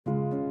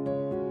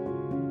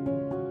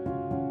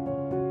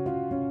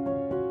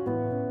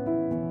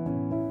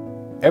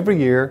Every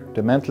year,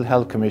 the Mental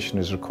Health Commission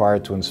is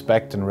required to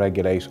inspect and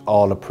regulate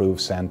all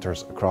approved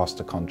centres across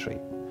the country.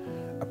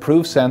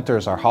 Approved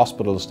centres are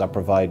hospitals that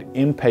provide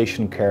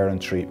inpatient care and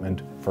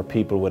treatment for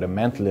people with a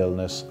mental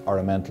illness or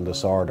a mental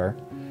disorder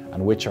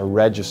and which are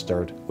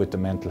registered with the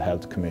Mental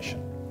Health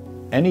Commission.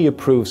 Any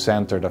approved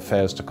centre that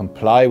fails to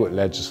comply with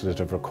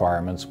legislative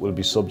requirements will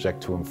be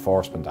subject to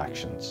enforcement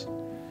actions.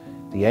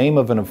 The aim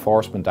of an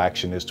enforcement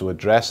action is to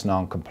address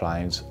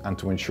non-compliance and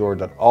to ensure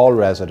that all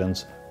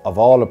residents of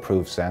all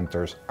approved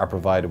centres are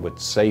provided with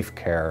safe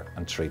care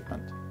and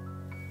treatment.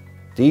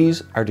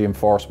 These are the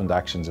enforcement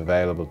actions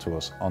available to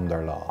us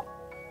under law.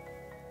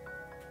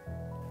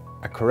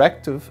 A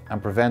corrective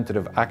and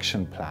preventative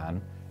action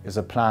plan is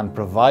a plan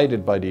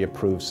provided by the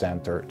approved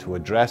centre to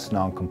address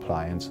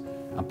non-compliance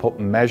and put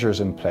measures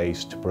in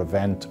place to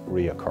prevent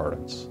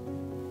reoccurrence.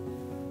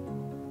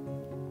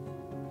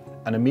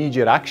 An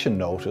immediate action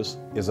notice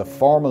is a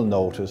formal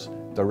notice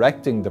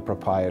directing the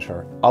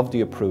proprietor of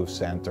the approved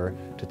centre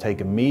to take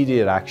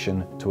immediate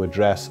action to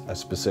address a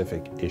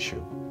specific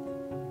issue.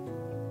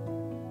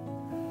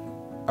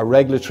 A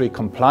regulatory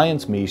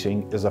compliance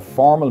meeting is a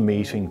formal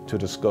meeting to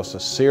discuss a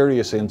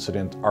serious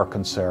incident or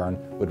concern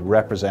with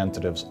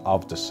representatives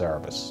of the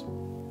service.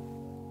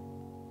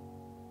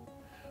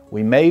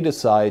 We may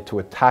decide to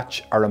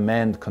attach or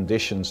amend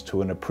conditions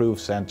to an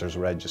approved centre's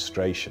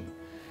registration.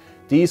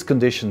 These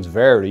conditions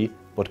vary,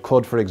 but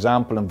could, for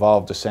example,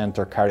 involve the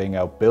centre carrying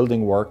out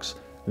building works,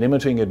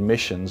 limiting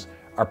admissions,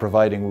 or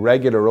providing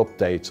regular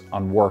updates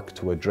on work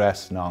to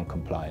address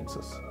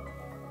non-compliances.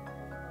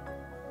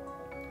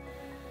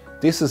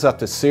 This is at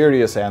the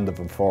serious end of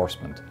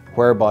enforcement,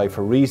 whereby,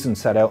 for reasons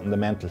set out in the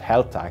Mental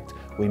Health Act,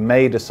 we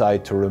may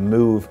decide to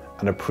remove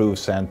an approved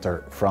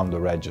centre from the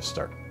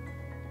register.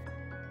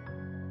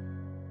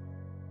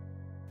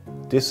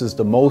 This is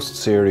the most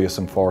serious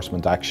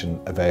enforcement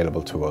action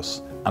available to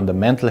us, and the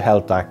Mental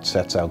Health Act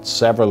sets out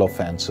several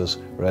offences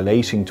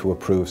relating to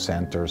approved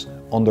centres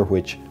under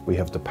which we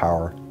have the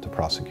power to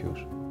prosecute.